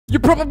You're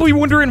probably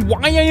wondering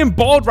why I am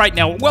bald right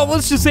now. Well,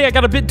 let's just say I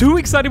got a bit too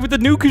excited with the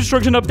new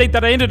construction update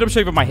that I ended up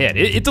shaving my head.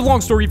 It's a long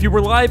story. If you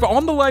were live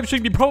on the live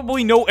stream, you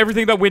probably know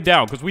everything that went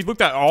down because we looked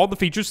at all the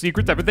features,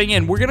 secrets, everything,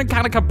 and we're going to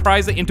kind of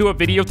comprise it into a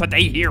video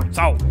today here.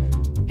 So,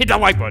 hit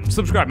that like button,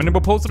 subscribe, and then we'll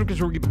post it because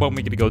we'll get the bell,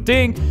 make it go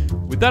ding.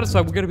 With that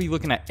aside, we're going to be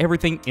looking at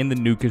everything in the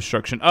new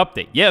construction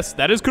update. Yes,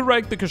 that is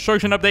correct. The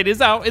construction update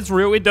is out. It's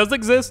real. It does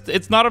exist.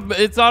 It's not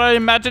an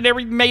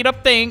imaginary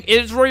made-up thing.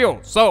 It's real.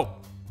 So,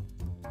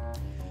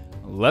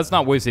 let's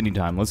not waste any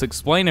time. Let's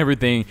explain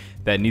everything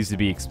that needs to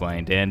be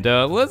explained. And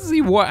let's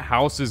see what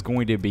house is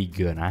going to be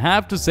good. I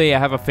have to say I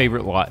have a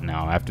favorite lot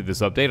now after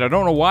this update. I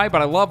don't know why,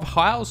 but I love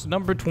house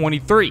number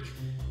 23.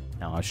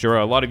 Now, I'm sure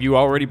a lot of you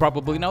already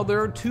probably know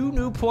there are 2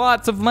 new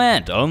plots of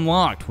land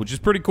unlocked, which is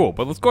pretty cool.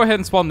 But let's go ahead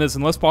and spawn this,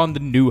 and let's spawn the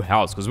new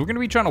house, because we're going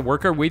to be trying to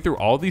work our way through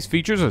all these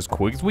features as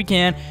quick as we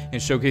can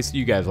and showcase to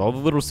you guys all the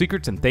little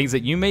secrets and things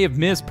that you may have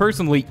missed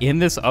personally in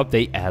this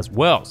update as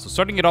well. So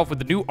starting it off with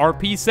the new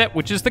RP set,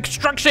 which is the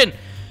construction.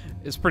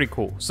 It's pretty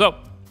cool. So,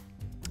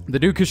 the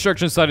new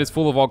construction site is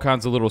full of all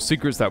kinds of little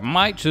secrets that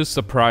might just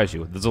surprise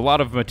you. There's a lot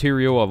of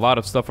material, a lot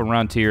of stuff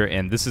around here,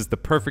 and this is the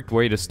perfect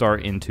way to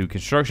start into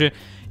construction.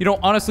 You know,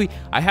 honestly,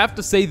 I have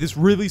to say this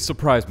really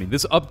surprised me.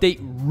 This update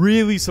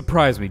really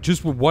surprised me,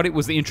 just with what it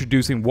was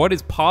introducing, what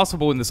is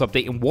possible in this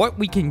update, and what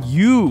we can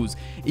use,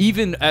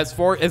 even as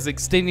far as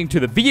extending to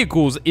the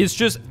vehicles, is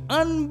just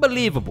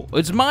unbelievable.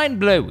 It's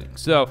mind-blowing.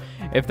 So,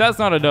 if that's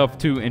not enough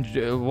to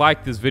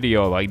like this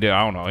video, like,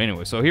 I don't know.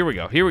 Anyway, so here we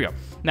go.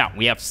 Now,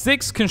 we have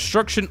 6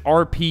 construction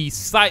RP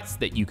sites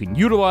that you can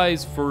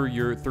utilize for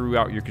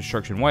throughout your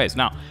construction ways.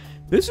 Now,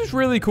 this is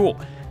really cool.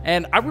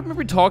 And I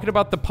remember talking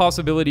about the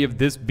possibility of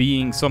this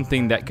being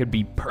something that could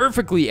be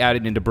perfectly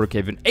added into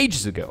Brookhaven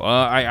ages ago.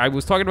 I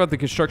was talking about the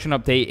construction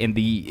update and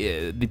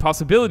the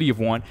possibility of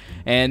one,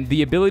 and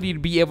the ability to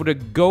be able to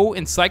go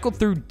and cycle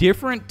through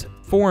different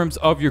forms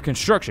of your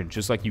construction,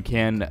 just like you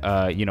can,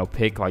 you know,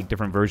 pick like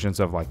different versions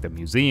of like the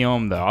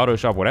museum, the auto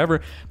shop,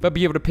 whatever, but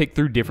be able to pick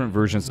through different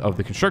versions of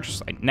the construction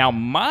site. Now,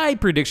 my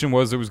prediction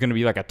was there was going to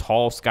be like a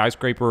tall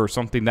skyscraper or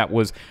something that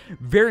was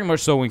very much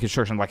so in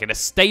construction, like an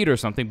estate or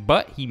something,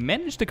 but he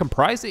managed to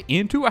comprise it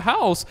into a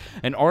house,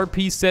 an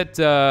RP set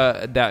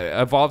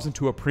that evolves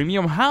into a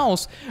premium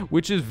house,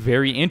 which is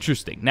very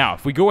interesting. Now,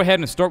 if we go ahead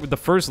and start with the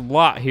first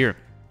lot here,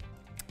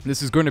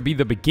 this is going to be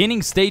the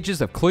beginning stages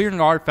of clearing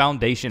our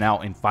foundation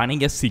out and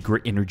finding a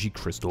secret energy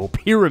crystal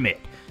pyramid.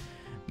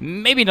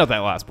 Maybe not that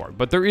last part,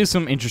 but there is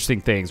some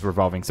interesting things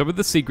revolving some of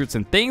the secrets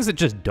and things that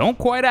just don't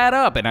quite add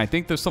up, and I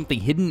think there's something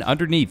hidden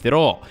underneath it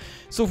all.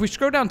 So if we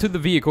scroll down to the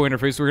vehicle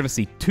interface, we're going to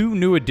see 2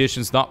 new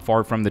additions not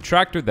far from the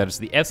tractor. That is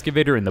the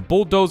excavator and the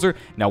bulldozer.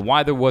 Now,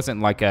 why there wasn't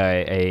like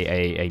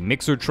a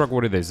mixer truck,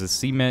 what are those? A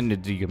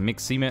cement, you can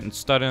mix cement and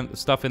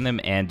stuff in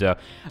them, and a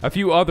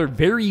few other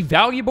very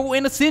valuable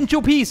and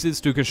essential pieces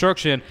to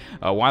construction.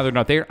 Why they're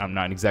not there, I'm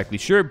not exactly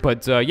sure,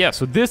 but yeah,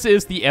 so this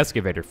is the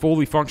excavator,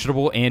 fully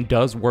functionable and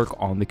does work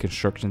on the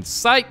construction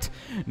site.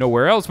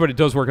 Nowhere else, but it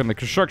does work on the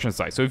construction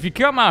site. So if you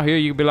come out here,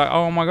 you can be like,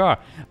 oh my god,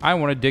 I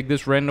want to dig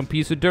this random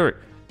piece of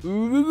dirt. And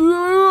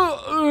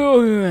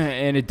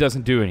it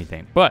doesn't do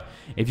anything. But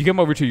if you come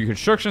over to your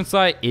construction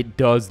site, it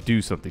does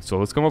do something. So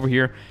let's come over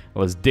here,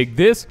 let's dig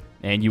this,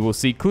 and you will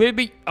see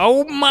clearly,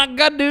 oh my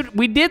god, dude,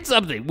 we did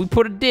something. We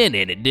put a dent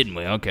in it, didn't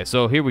we? Okay,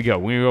 so here we go.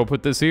 We're gonna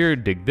put this here,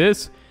 dig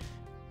this.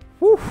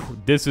 Whew,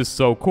 this is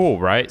so cool,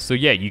 right? So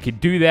yeah, you could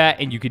do that,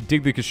 and you could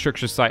dig the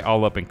construction site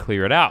all up and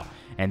clear it out.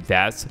 And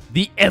that's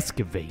the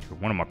excavator,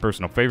 one of my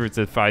personal favorites,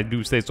 if I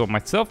do say so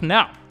myself.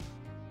 Now,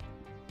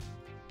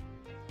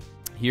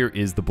 here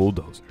is the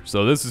bulldozer.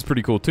 So this is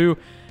pretty cool too.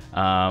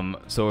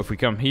 So if we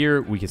come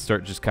here, we can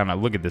start just kind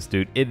of look at this,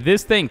 dude.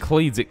 This thing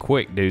cleans it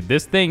quick, dude.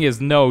 This thing is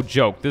no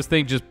joke. This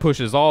thing just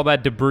pushes all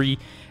that debris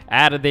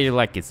out of there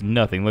like it's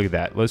nothing. Look at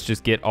that. Let's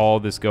just get all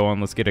this going.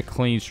 Let's get a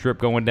clean strip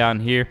going down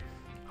here.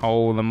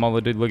 Holy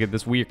moly, dude. Look at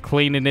this. We're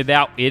cleaning it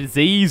out. It's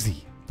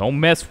easy. Don't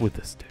mess with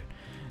this, dude.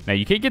 Now,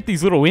 you can't get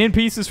these little end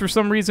pieces for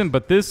some reason,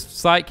 but this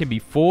site can be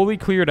fully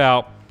cleared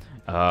out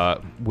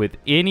with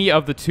any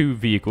of the 2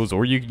 vehicles,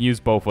 or you can use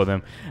both of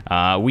them.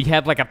 We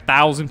had like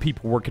 1,000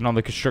 people working on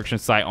the construction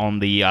site on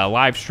the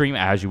live stream,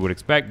 as you would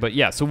expect. But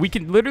yeah, so we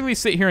can literally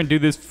sit here and do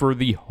this for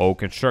the whole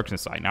construction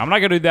site. Now, I'm not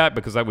going to do that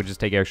because that would just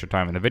take extra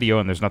time in the video,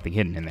 and there's nothing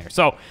hidden in there.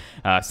 So,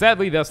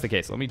 sadly, that's the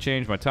case. Let me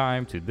change my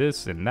time to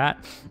this and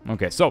that.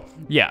 Okay, so,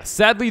 yeah,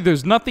 sadly,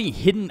 there's nothing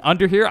hidden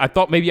under here. I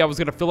thought maybe I was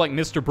going to feel like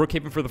Mr.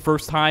 Brookhaven for the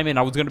first time, and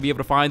I was going to be able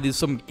to find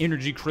some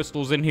energy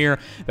crystals in here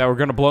that were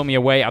going to blow me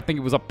away. I think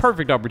it was a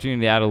perfect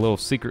opportunity to add a little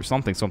secret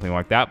something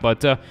like that,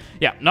 but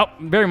yeah, nope,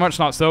 very much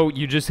not so.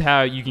 You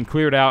can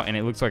clear it out, and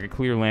it looks like a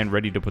clear land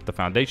ready to put the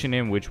foundation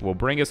in, which will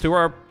bring us to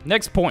our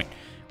next point,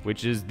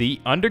 which is the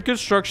under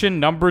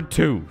construction number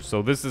 2.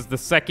 So this is the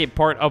second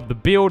part of the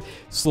build,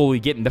 slowly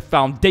getting the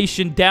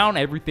foundation down,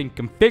 everything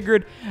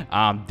configured.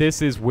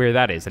 This is where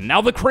that is. And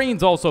now the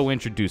crane's also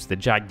introduced, the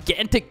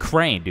gigantic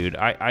crane, dude.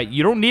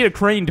 You don't need a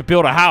crane to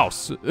build a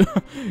house.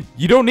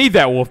 You don't need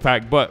that,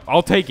 Wolfpack, but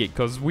I'll take it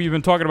because we've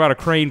been talking about a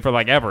crane for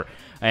like ever.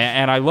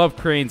 And I love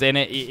cranes, and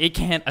it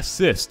can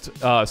assist.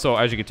 So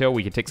as you can tell,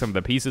 we can take some of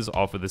the pieces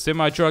off of the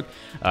semi-truck,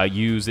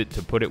 use it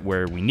to put it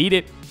where we need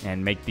it,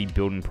 and make the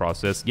building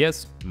process,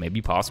 yes,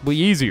 maybe possibly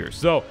easier.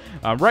 So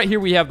right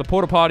here we have the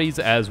porta potties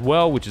as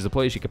well, which is a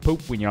place you can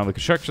poop when you're on the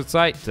construction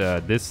site.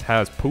 This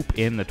has poop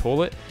in the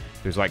toilet.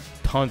 There's like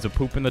tons of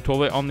poop in the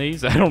toilet on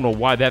these. I don't know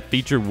why that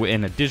feature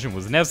in addition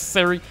was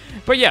necessary.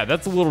 But yeah,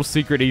 that's a little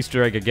secret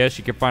Easter egg, I guess.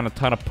 You can find a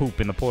ton of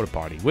poop in the porta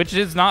potty, which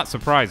is not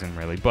surprising,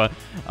 really. But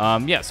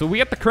yeah, so we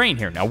got the crane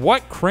here. Now,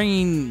 what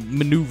crane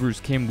maneuvers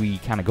can we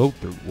kind of go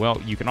through?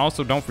 Well, you can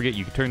also, don't forget,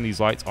 you can turn these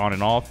lights on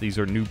and off. These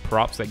are new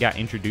props that got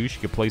introduced.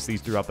 You can place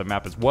these throughout the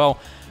map as well.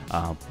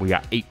 We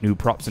got 8 new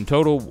props in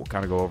total. We'll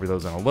kind of go over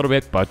those in a little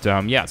bit. But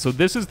yeah, so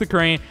this is the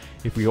crane.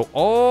 If we go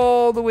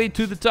all the way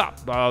to the top,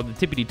 the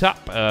tippity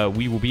top,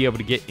 we will be able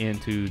to get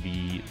into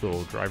the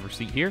little driver's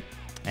seat here.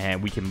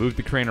 And we can move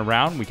the crane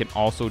around. We can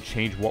also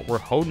change what we're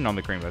holding on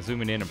the crane by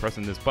zooming in and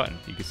pressing this button.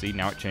 You can see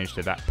now it changed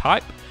to that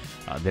pipe.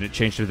 Then it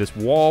changed to this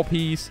wall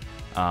piece,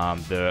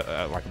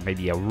 like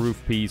maybe a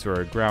roof piece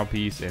or a ground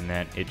piece, and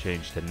then it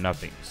changed to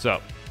nothing.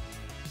 So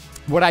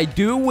what I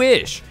do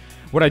wish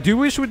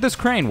with this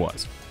crane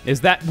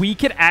is that we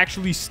could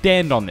actually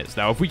stand on this.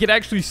 Now, if we could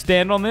actually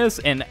stand on this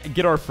and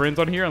get our friends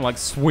on here and like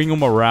swing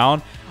them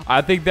around,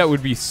 I think that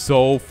would be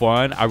so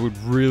fun. I would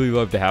really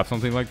love to have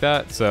something like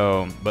that.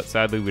 So, but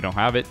sadly, we don't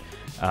have it.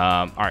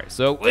 All right,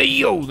 so,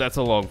 yo, that's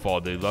a long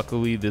fall, dude.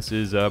 Luckily, this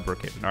is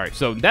Brookhaven. All right,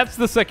 so that's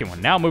the second one.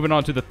 Now, moving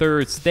on to the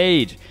third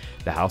stage.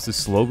 The house is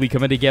slowly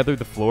coming together.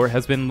 The floor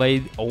has been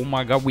laid. Oh,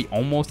 my God, we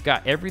almost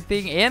got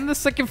everything and the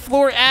second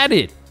floor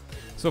added.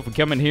 So if we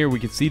come in here, we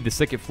can see the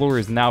second floor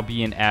is now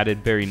being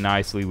added very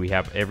nicely. We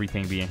have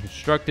everything being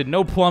constructed.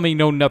 No plumbing,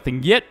 no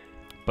nothing yet,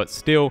 but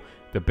still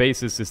the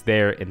basis is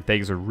there and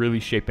things are really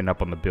shaping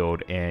up on the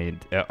build. And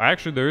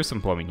actually there is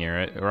some plumbing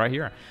here, right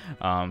here,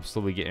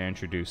 slowly getting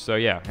introduced. So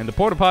yeah, and the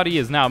porta potty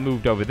is now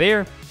moved over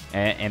there,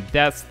 and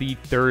that's the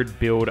third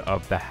build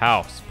of the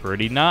house.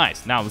 Pretty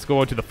nice. Now let's go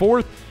on to the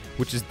fourth,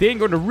 which is then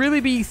going to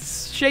really be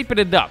shaping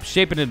it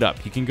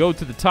up. You can go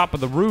to the top of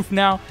the roof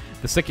now.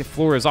 The second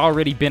floor has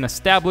already been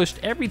established.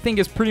 Everything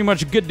is pretty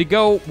much good to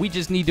go. We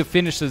just need to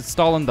finish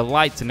installing the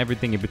lights and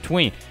everything in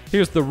between.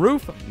 Here's the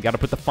roof. Got to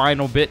put the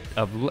final bit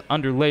of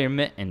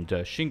underlayment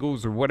and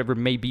shingles or whatever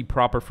may be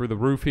proper for the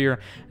roof here.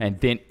 And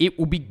then it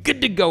will be good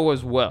to go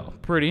as well.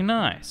 Pretty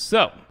nice.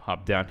 So,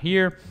 hop down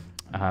here.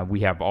 We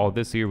have all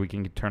this here. We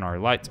can turn our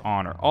lights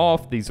on or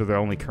off. These are the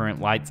only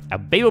current lights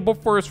available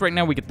for us right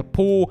now. We get the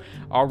pool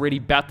already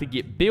about to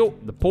get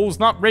built. The pool's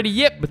not ready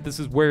yet, but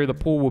this is where the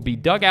pool will be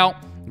dug out,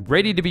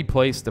 ready to be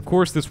placed. Of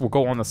course, this will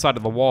go on the side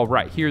of the wall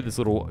right here, this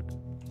little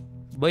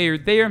layer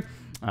there.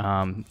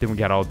 Then we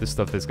got all this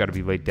stuff that's got to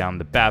be laid down.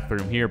 The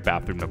bathroom here,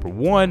 bathroom number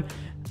 1.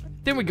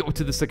 Then we go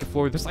to the second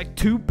floor. There's like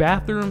 2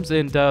 bathrooms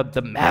and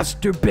the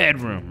master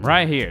bedroom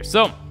right here.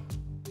 So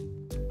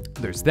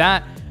there's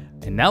that.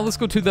 And now let's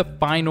go to the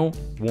final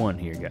one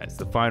here, guys.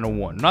 The final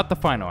one. Not the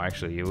final,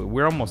 actually.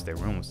 We're almost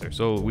there.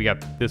 So we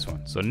got this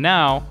one. So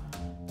now,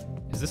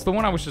 is this the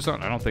one I was just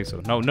on? I don't think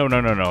so. No.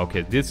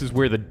 Okay, this is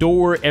where the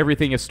door,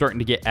 everything is starting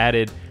to get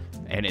added,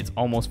 and it's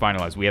almost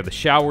finalized. We have the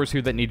showers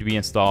here that need to be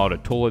installed, a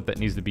toilet that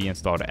needs to be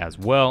installed as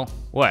well.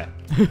 What?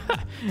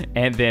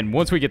 And then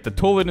once we get the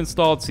toilet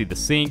installed, see the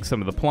sink,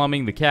 some of the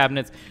plumbing, the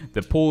cabinets,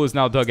 the pool is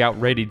now dug out,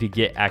 ready to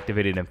get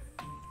activated in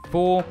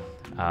full.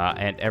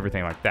 And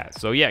everything like that.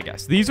 So yeah,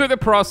 guys, these are the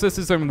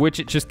processes in which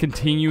it just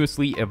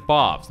continuously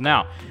evolves.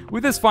 Now,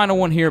 with this final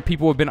one here,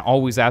 people have been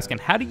always asking,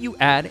 how do you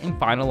add and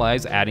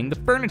finalize adding the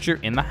furniture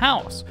in the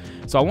house?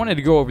 So I wanted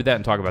to go over that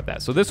and talk about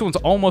that. So this one's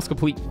almost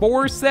complete,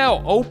 for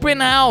sale, open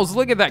house.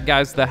 Look at that,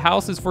 guys. The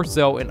house is for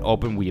sale and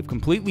open. We have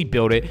completely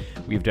built it.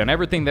 We've done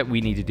everything that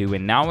we need to do,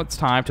 and now it's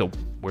time to,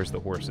 where's the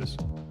horses?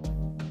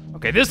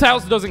 Okay, this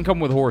house doesn't come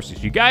with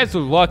horses. You guys are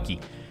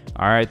lucky.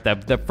 All right,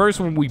 the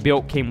first one we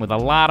built came with a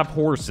lot of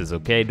horses,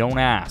 okay? Don't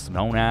ask,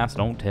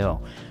 don't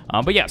tell.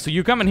 But yeah, so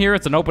you come in here,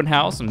 it's an open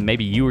house, and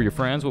maybe you or your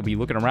friends will be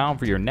looking around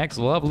for your next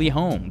lovely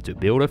home to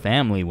build a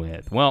family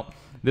with. Well,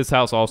 this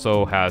house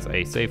also has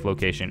a safe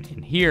location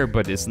in here,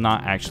 but it's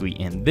not actually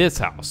in this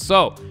house.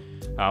 So,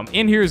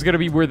 in here is going to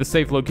be where the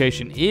safe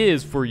location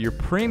is for your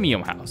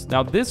premium house.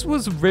 Now, this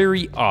was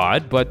very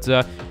odd, but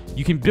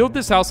you can build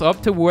this house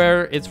up to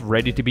where it's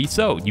ready to be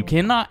sold. You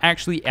cannot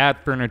actually add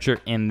furniture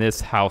in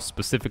this house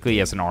specifically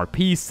as an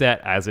RP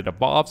set as it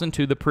evolves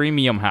into the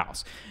premium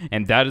house.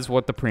 And that is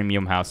what the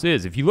premium house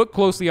is. If you look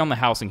closely on the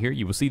housing here,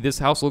 you will see this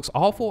house looks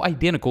awful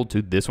identical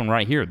to this one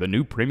right here, the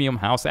new premium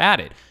house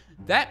added.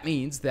 That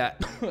means that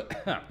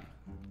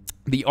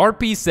the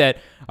RP set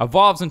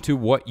evolves into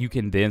what you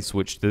can then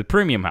switch to the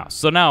premium house.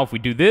 So now if we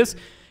do this,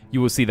 you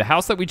will see the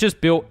house that we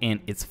just built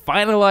in its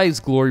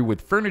finalized glory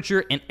with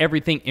furniture and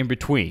everything in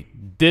between.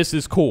 This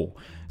is cool.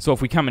 So if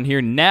we come in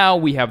here, now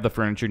we have the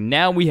furniture.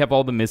 Now we have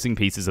all the missing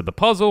pieces of the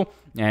puzzle.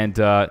 And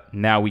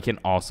now we can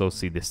also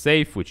see the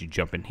safe, which you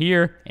jump in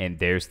here, and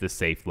there's the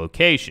safe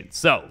location.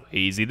 So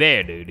easy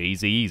there, dude.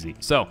 Easy.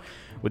 So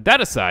with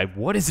that aside,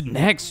 what is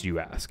next, you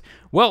ask?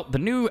 Well, the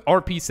new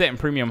RP set and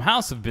premium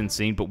house have been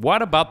seen, but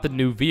what about the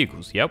new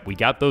vehicles? Yep, we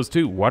got those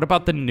too. What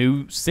about the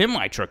new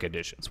semi-truck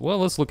editions? Well,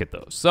 let's look at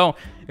those. So,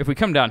 if we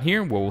come down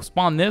here, we'll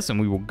spawn this, and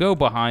we will go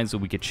behind so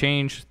we could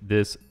change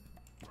this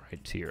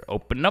right here.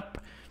 Open up.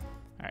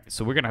 All right,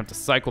 so we're going to have to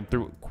cycle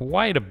through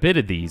quite a bit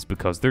of these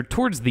because they're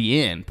towards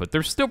the end, but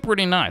they're still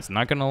pretty nice,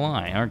 not going to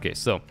lie. Okay,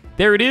 so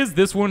there it is.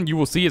 This one you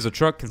will see is a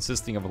truck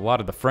consisting of a lot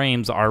of the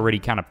frames already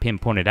kind of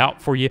pinpointed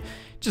out for you,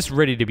 just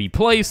ready to be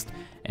placed.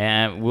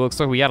 And it looks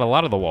like we got a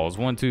lot of the walls.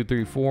 1, 2,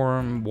 3,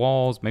 4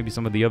 walls, maybe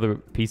some of the other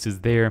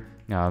pieces there,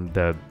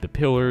 the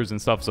pillars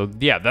and stuff. So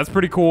yeah, that's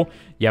pretty cool.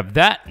 You have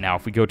that. Now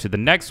if we go to the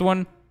next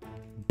one,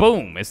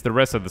 boom, it's the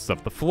rest of the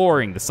stuff. The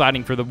flooring, the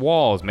siding for the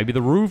walls, maybe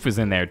the roof is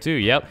in there too,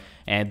 yep.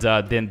 And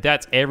then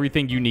that's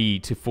everything you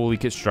need to fully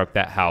construct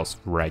that house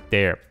right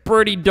there.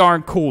 Pretty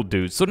darn cool,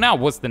 dude. So now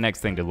what's the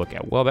next thing to look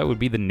at? Well, that would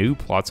be the new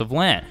plots of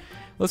land.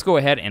 Let's go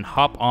ahead and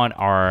hop on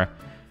our...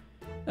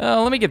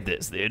 let me get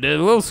this, dude. A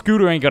little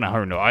scooter ain't gonna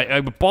hurt no.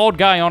 A bald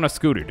guy on a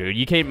scooter, dude.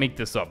 You can't make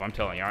this up, I'm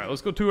telling you. All right,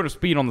 let's go 200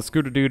 speed on the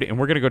scooter, dude, and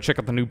we're gonna go check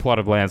out the new plot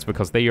of lands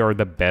because they are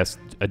the best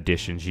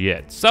additions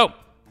yet. So...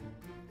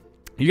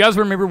 you guys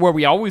remember where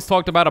we always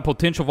talked about a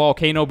potential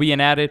volcano being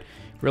added?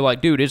 We're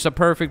like, dude, it's a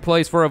perfect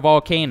place for a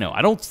volcano.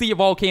 I don't see a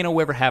volcano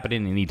ever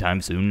happening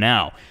anytime soon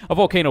now. A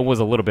volcano was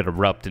a little bit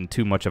abrupt and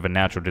too much of a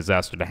natural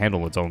disaster to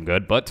handle its own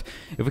good, but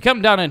if we come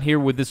down in here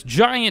with this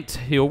giant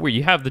hill where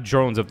you have the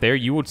drones up there,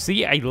 you would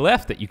see a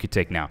left that you could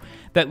take now.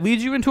 That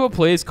leads you into a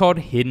place called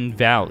Hidden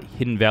Valley.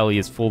 Hidden Valley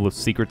is full of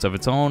secrets of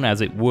its own, as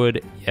you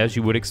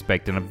would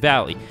expect in a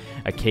valley.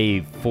 A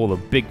cave full of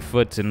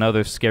Bigfoot and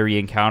other scary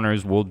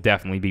encounters will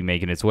definitely be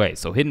making its way.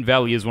 So Hidden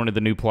Valley is one of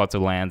the new plots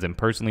of lands, and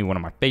personally one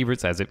of my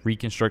favorites as it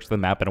reconstructs the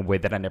map in a way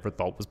that I never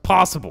thought was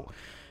possible.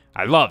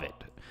 I love it.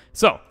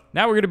 So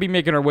now we're going to be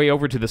making our way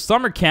over to the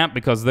summer camp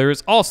because there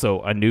is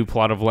also a new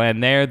plot of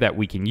land there that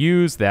we can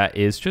use that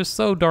is just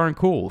so darn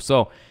cool.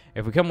 So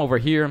if we come over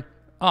here,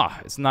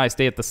 it's a nice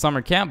day at the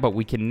summer camp, but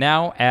we can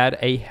now add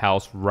a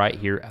house right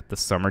here at the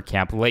summer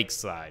camp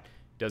lakeside.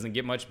 Doesn't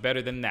get much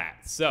better than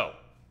that. So...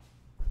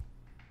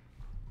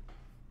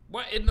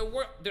 what in the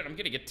world? Dude, I'm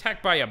getting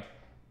attacked by a...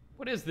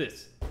 what is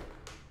this?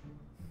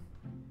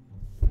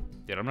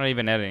 Dude, I'm not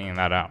even editing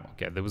that out.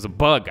 Okay, there was a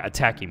bug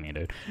attacking me,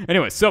 dude.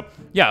 Anyway, so,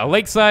 yeah, a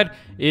lakeside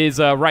is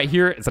right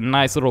here. It's a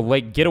nice little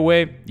lake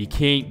getaway. You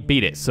can't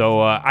beat it.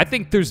 So, I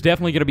think there's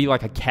definitely going to be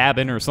like a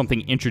cabin or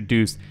something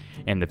introduced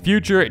in the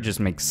future. It just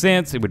makes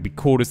sense. It would be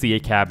cool to see a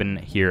cabin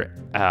here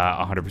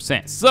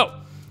 100%. So...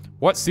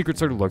 what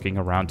secrets are lurking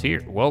around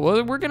here? Well,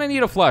 we're going to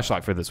need a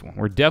flashlight for this one.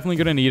 We're definitely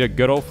going to need a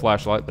good old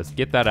flashlight. Let's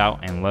get that out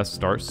and let's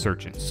start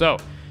searching. So,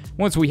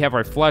 once we have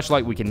our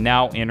flashlight, we can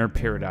now enter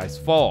Paradise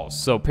Falls.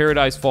 So,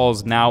 Paradise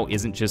Falls now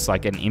isn't just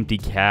like an empty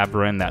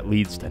cavern that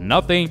leads to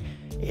nothing.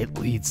 It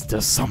leads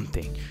to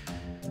something.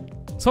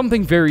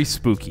 Something very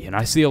spooky, and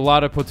I see a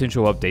lot of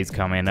potential updates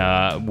coming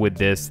with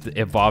this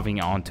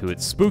evolving onto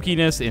its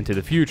spookiness into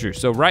the future.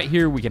 So right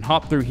here, we can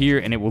hop through here,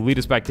 and it will lead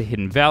us back to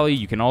Hidden Valley.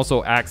 You can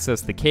also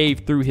access the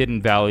cave through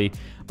Hidden Valley,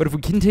 but if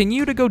we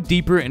continue to go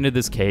deeper into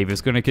this cave,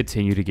 it's going to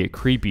continue to get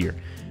creepier.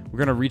 We're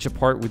going to reach a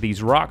part where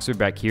these rocks are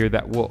back here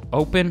that will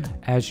open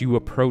as you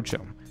approach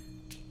them.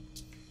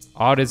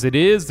 Odd as it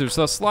is, there's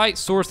a slight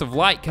source of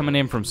light coming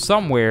in from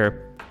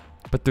somewhere,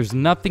 but there's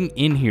nothing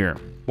in here.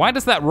 Why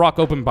does that rock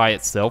open by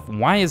itself?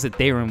 Why is it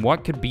there? And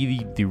what could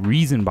be the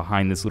reason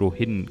behind this little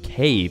hidden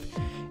cave?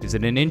 Is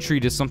it an entry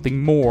to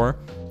something more?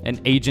 An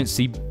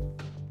agency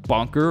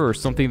bunker or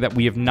something that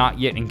we have not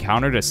yet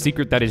encountered? A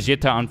secret that is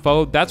yet to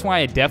unfold? That's why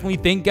I definitely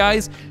think,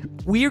 guys,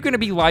 we are going to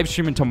be live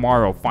streaming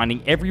tomorrow,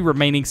 finding every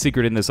remaining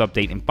secret in this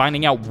update and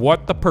finding out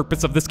what the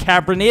purpose of this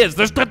cavern is.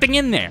 There's nothing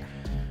in there.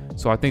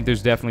 So I think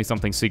there's definitely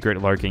something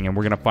secret lurking, and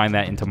we're going to find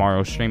that in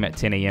tomorrow's stream at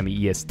 10 a.m.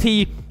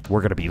 EST.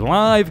 We're going to be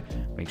live.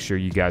 Make sure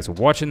you guys are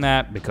watching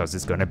that because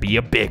it's going to be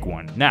a big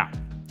one. Now,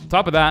 on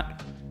top of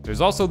that,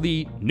 there's also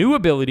the new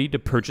ability to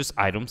purchase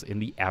items in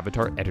the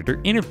avatar editor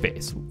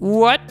interface.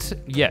 What?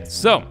 Yes.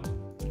 So,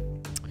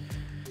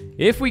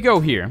 if we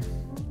go here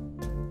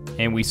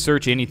and we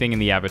search anything in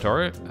the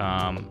avatar,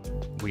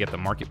 we got the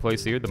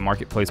marketplace here, the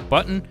marketplace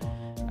button.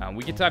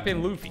 We can type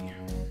in Luffy.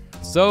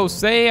 So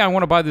say I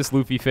want to buy this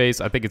Luffy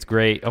face. I think it's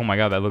great. Oh my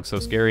god, that looks so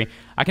scary.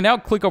 I can now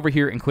click over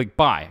here and click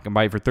buy. I can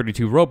buy it for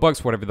 32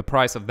 Robux, whatever the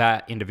price of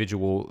that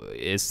individual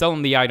is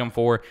selling the item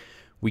for.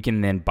 We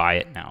can then buy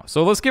it now.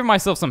 So let's give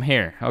myself some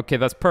hair. Okay,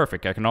 that's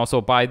perfect. I can also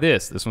buy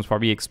this. This one's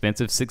probably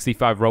expensive,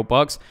 65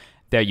 Robux.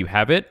 There you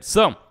have it.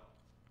 So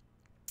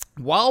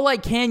while I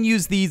can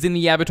use these in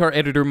the avatar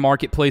editor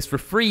marketplace for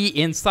free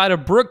inside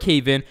of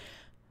Brookhaven,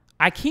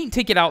 I can't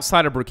take it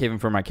outside of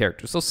Brookhaven for my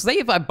character. So say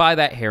if I buy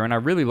that hair and I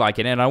really like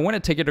it and I want to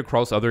take it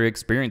across other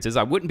experiences,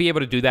 I wouldn't be able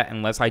to do that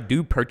unless I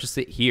do purchase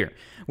it here,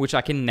 which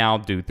I can now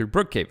do through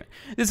Brookhaven.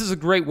 This is a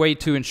great way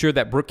to ensure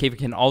that Brookhaven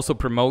can also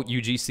promote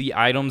UGC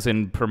items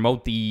and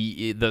promote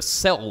the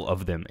sell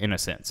of them in a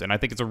sense. And I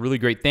think it's a really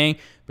great thing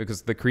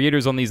because the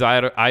creators on these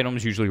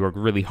items usually work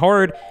really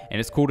hard, and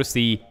it's cool to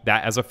see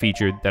that as a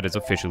feature that has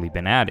officially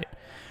been added.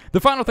 The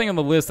final thing on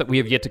the list that we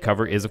have yet to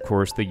cover is, of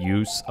course, the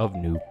use of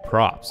new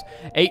props.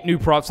 8 new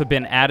props have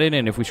been added,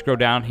 and if we scroll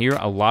down here,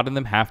 a lot of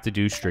them have to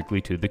do strictly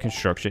to the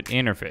construction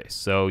interface.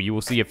 So you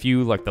will see a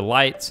few like the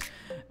lights.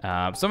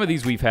 Some of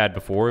these we've had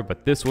before,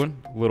 but this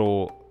one,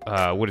 little,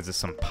 what is this,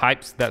 some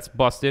pipes that's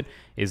busted,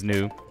 is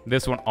new.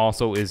 This one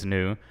also is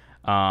new.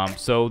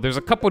 So there's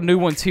a couple new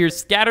ones here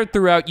scattered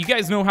throughout. You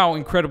guys know how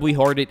incredibly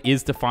hard it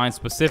is to find,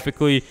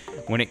 specifically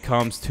when it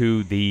comes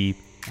to the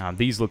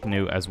these look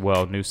new as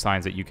well, new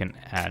signs that you can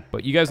add.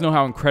 But you guys know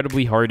how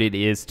incredibly hard it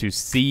is to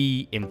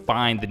see and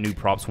find the new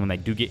props when they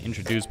do get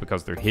introduced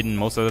because they're hidden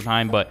most of the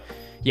time. But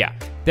yeah,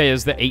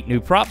 there's the 8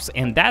 new props,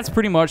 and that's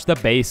pretty much the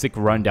basic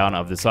rundown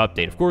of this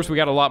update. Of course, we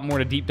got a lot more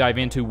to deep dive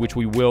into, which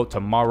we will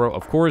tomorrow.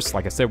 Of course,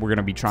 like I said, we're going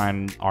to be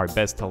trying our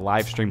best to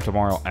live stream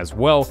tomorrow as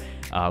well,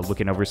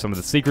 looking over some of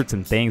the secrets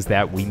and things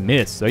that we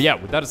missed. So yeah,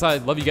 with that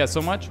aside, love you guys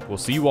so much. We'll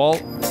see you all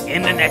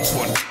in the next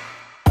one.